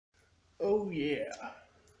Oh yeah.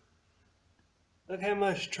 Look how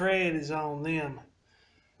much tread is on them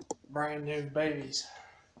brand new babies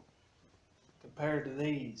compared to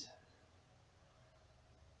these.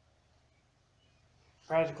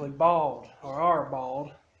 Practically bald, or are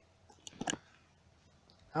bald.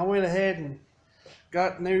 I went ahead and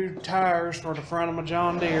got new tires for the front of my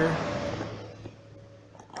John Deere.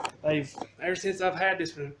 Ever since I've had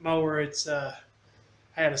this mower, it's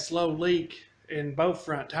had a slow leak in both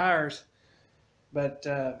front tires, but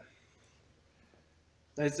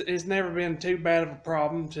it's never been too bad of a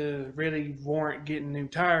problem to really warrant getting new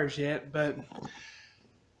tires yet. But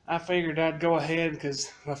I figured I'd go ahead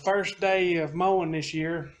because my first day of mowing this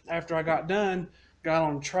year, after I got done, got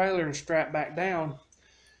on the trailer and strapped back down,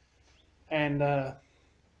 and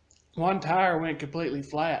one tire went completely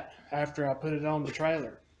flat after I put it on the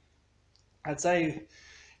trailer. I'd say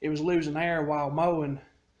it was losing air while mowing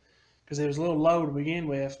because it was a little low to begin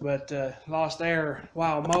with, but lost air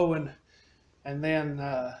while mowing, and then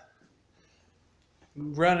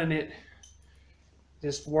running it,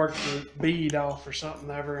 just worked the bead off or something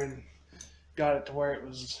ever and got it to where it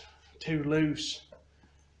was too loose,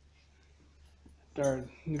 or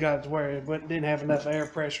got it to where it didn't have enough air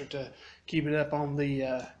pressure to keep it up on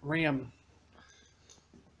the rim,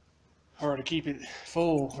 or to keep it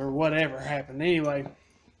full, or whatever happened. Anyway,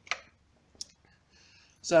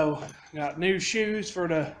 so got new shoes for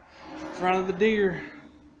the front of the Deere.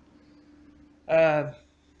 I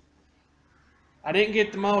didn't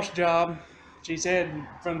get the mulch job. She said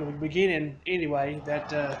from the beginning anyway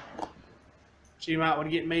that she might want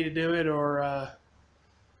to get me to do it, or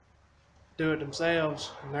do it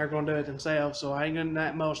themselves, and they're going to do it themselves, so I ain't getting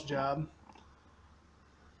that mulch job.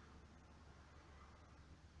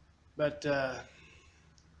 But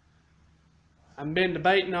I've been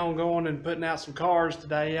debating on going and putting out some cars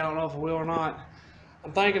today. I don't know if I will or not.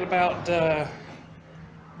 I'm thinking about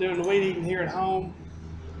doing the weed eating here at home,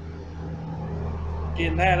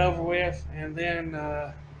 getting that over with, and then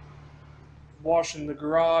washing the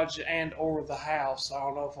garage and or the house. I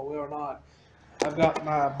don't know if I will or not. I've got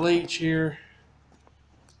my bleach here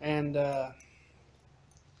and my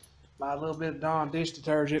little bit of Dawn dish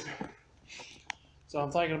detergent, so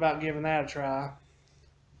I'm thinking about giving that a try.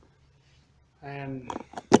 And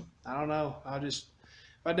I don't know, if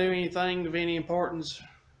I do anything of any importance,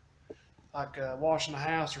 like washing the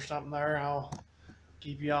house or something there, I'll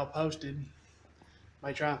keep you all posted.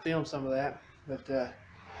 May try and film some of that. But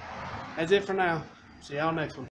that's it for now. See y'all next one.